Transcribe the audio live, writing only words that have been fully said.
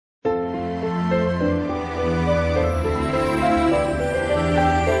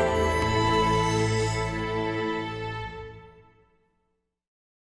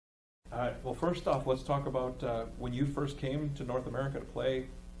first off, let's talk about when you first came to North America to play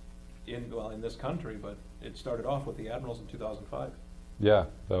in this country, but it started off with the Admirals in 2005. Yeah,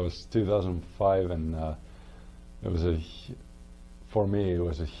 that was 2005, and it was for me it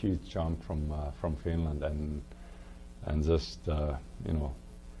was a huge jump from Finland, and just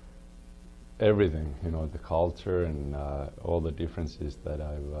everything, the culture and all the differences that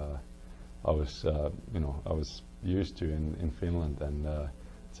I was used to in Finland, and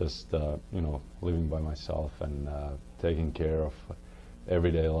just living by myself and taking care of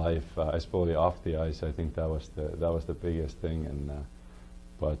everyday life, especially off the ice. I think that was the biggest thing, and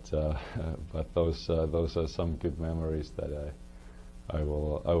but those are some good memories that I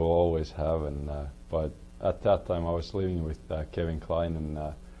will always have. And but at that time I was living with Kevin Klein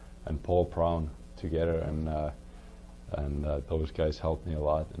and Paul Brown together, and those guys helped me a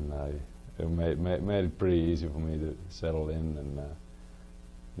lot, and it made it pretty easy for me to settle in and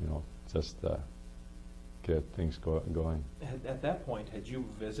just get things going. At that point, had you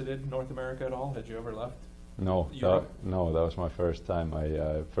visited North America at all? Had you ever left? No, that was my first time.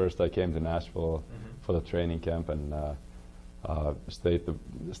 First I came to Nashville for the training camp, and stayed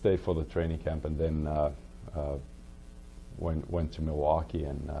for the training camp, and then went to Milwaukee,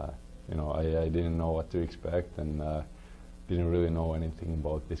 and I didn't know what to expect, and didn't really know anything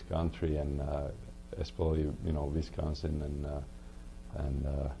about this country, and especially Wisconsin and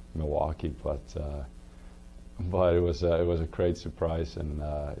Milwaukee, but it was a great surprise, and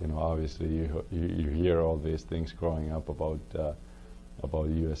obviously you hear all these things growing up about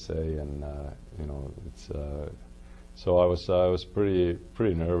USA, and it's so I was pretty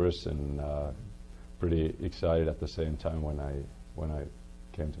nervous and pretty excited at the same time when I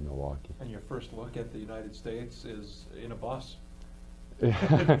came to Milwaukee. And your first look at the United States is in a bus.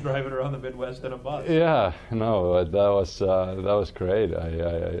 Driving around the Midwest in a bus. Yeah, no, that was great.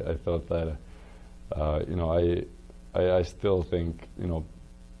 I thought that I still think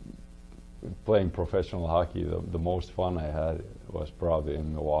playing professional hockey, the most fun I had was probably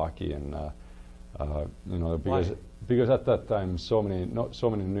in Milwaukee, and because at that time so many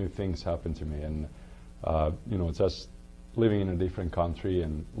new things happened to me, and just living in a different country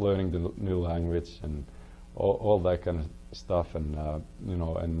and learning the new language and all that kind of stuff, and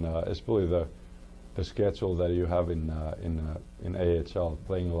especially the schedule that you have in AHL,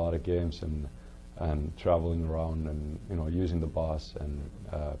 playing a lot of games and traveling around, and using the bus and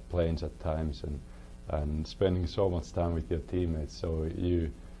planes at times, and spending so much time with your teammates, so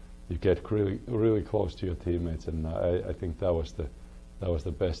you get really close to your teammates, and I think that was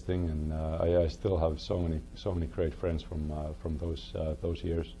the best thing, and I still have so many great friends from those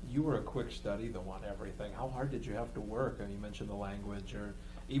years. You were a quick study though on everything. How hard did you have to work? You mentioned the language, or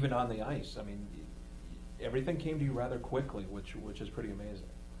even on the ice. I mean, everything came to you rather quickly, which is pretty amazing.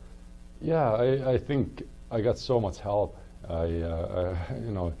 Yeah, I think I got so much help.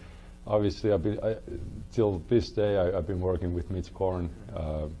 Obviously till this day I've been working with Mitch Korn.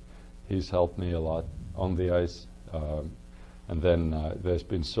 He's helped me a lot on the ice. And then there's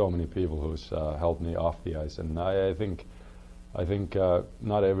been so many people who's helped me off the ice, and I think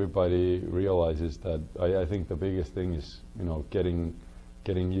not everybody realizes that. I think the biggest thing is getting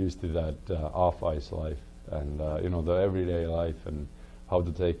used to that off ice life, and the everyday life, and how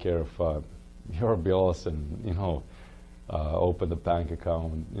to take care of your bills, and open the bank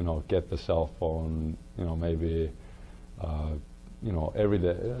account, get the cell phone, maybe every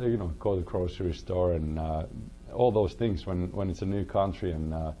day, go to the grocery store, and all those things when it's a new country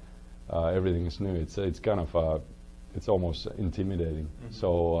and everything is new. It's kind of it's almost intimidating.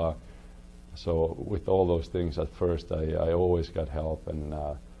 So with all those things, at first I always got help, and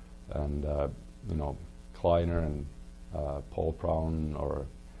Kleiner and Paul Brown or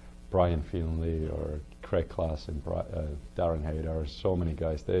Brian Finley or Craig Klass and Darren Haydar, so many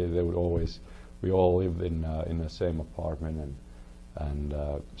guys. They would always. We all lived in the same apartment, and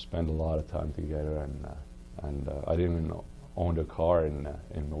spent a lot of time together, and I didn't even own a car in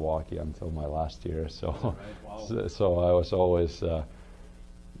Milwaukee until my last year. So, right. Wow. so I was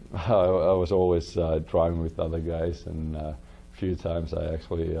always driving with other guys, and a few times I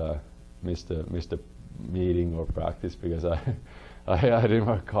actually missed a meeting or practice because I didn't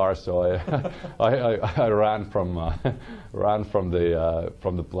have a car. So I ran from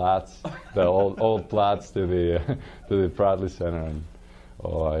the Platts, the old Platts to the Bradley Center, and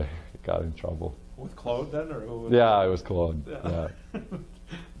I got in trouble. With Claude then, or who was Yeah, it was Claude. Yeah.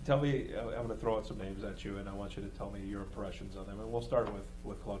 Tell me, I'm going to throw out some names at you, and I want you to tell me your impressions on them. And we'll start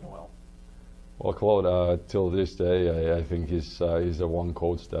with Claude Noel. Well, Claude, till this day, I think he's the one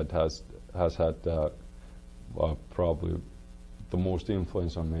coach that has had probably the most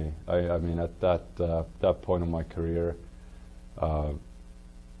influence on me. I mean, at that point of my career,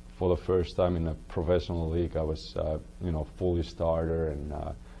 for the first time in a professional league, I was fully starter and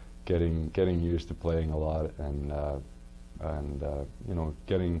getting used to playing a lot and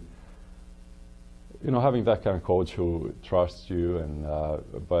having that kind of coach who trusts you, and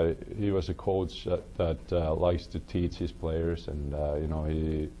but he was a coach that likes to teach his players, and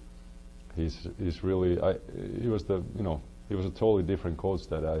he's really he was a totally different coach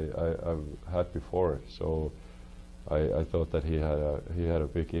that I've had before. So I thought that he had a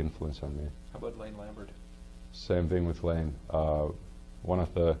big influence on me. How about Lane Lambert? Same thing with Lane. One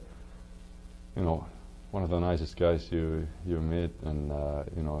of the nicest guys you meet, and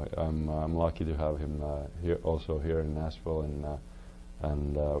I'm lucky to have him here in Nashville,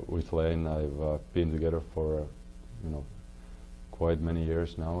 and with Lane I've been together for quite many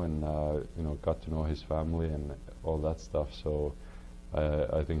years now, and got to know his family and all that stuff. So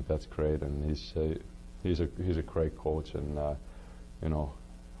I think that's great, and he's a great coach, and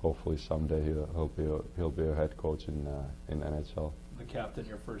hopefully someday he'll be a head coach in NHL. The captain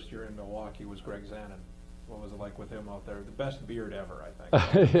your first year in Milwaukee was Greg Zanin. What was it like with him out there? The best beard ever, I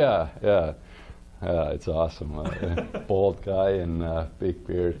think. Yeah, it's awesome. Bald guy and big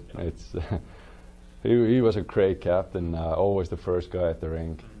beard. It's he was a great captain. Always the first guy at the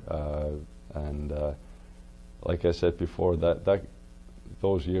rink, and like I said before,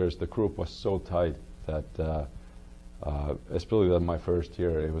 those years the group was so tight that especially that my first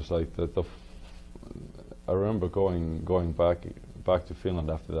year, it was like I remember going back to Finland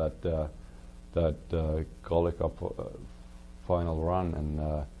after that Calder Cup final run,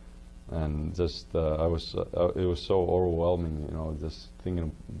 and just it was so overwhelming, just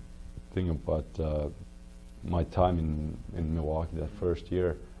thinking about my time in Milwaukee that first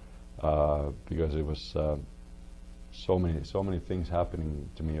year, because it was so many things happening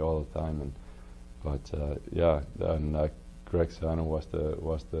to me all the time, but Greg Zanin was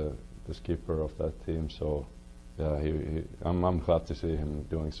the skipper of that team, so. Yeah, I'm glad to see him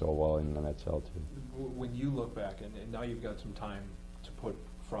doing so well in the NHL too. When you look back, and now you've got some time to put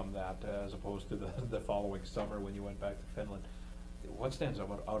from that as opposed to the following summer when you went back to Finland, what stands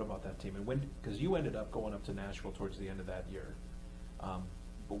out about that team? And because you ended up going up to Nashville towards the end of that year,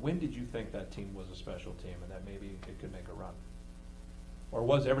 but when did you think that team was a special team and that maybe it could make a run? Or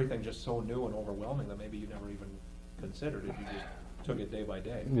was everything just so new and overwhelming that maybe you never even considered it? You just took it day by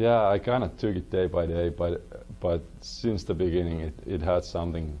day. Yeah, I kind of took it day by day, but since the beginning, it had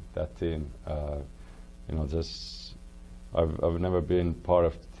something, that team. Just I've never been part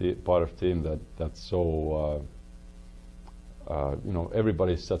of team that's so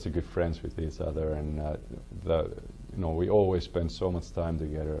everybody's such a good friends with each other, and we always spend so much time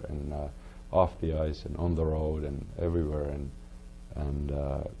together, and off the ice and on the road and everywhere, and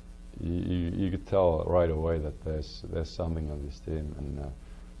you could tell right away that there's something on this team,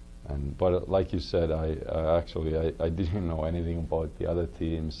 but like you said, I didn't know anything about the other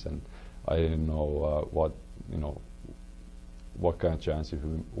teams, and I didn't know what kind of chances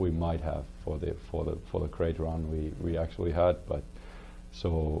we might have for the great run we actually had, but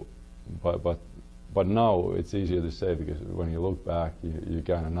now it's easier to say, because when you look back, you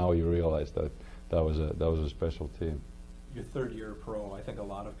kind of now you realize that was a special team. Your third year pro, I think a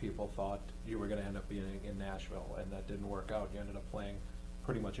lot of people thought you were going to end up being in Nashville, and that didn't work out. You ended up playing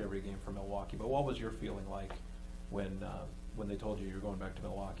pretty much every game for Milwaukee. But what was your feeling like when they told you were going back to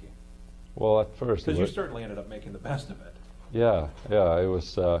Milwaukee? Well, at first, because you certainly ended up making the best of it. Yeah, it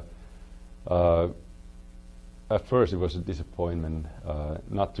was. At first, it was a disappointment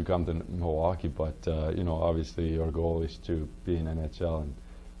not to come to Milwaukee, but obviously your goal is to be in NHL,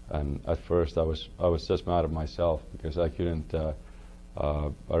 and at first I was just mad at myself because I couldn't. I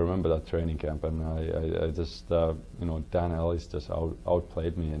remember that training camp, and I just Dan Ellis just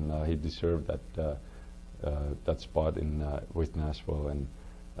outplayed me, and he deserved that spot with Nashville,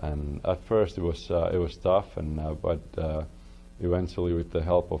 and at first it was tough, but eventually with the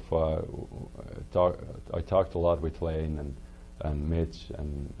help of I talked a lot with Lane and Mitch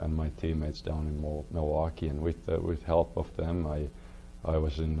and my teammates down in Milwaukee, and with help of them I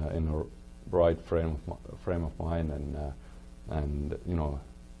was in a right frame of mind, and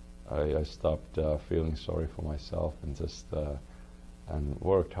I stopped feeling sorry for myself and just and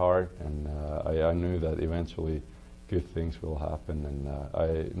worked hard, and I knew that eventually good things will happen, and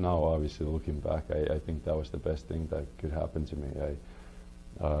I now obviously looking back, I think that was the best thing that could happen to me.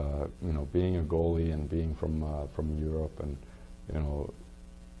 Being a goalie and being from Europe, and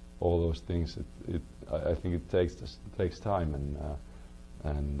all those things, I think it takes time,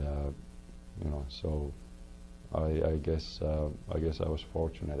 and so I guess I was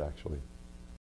fortunate actually.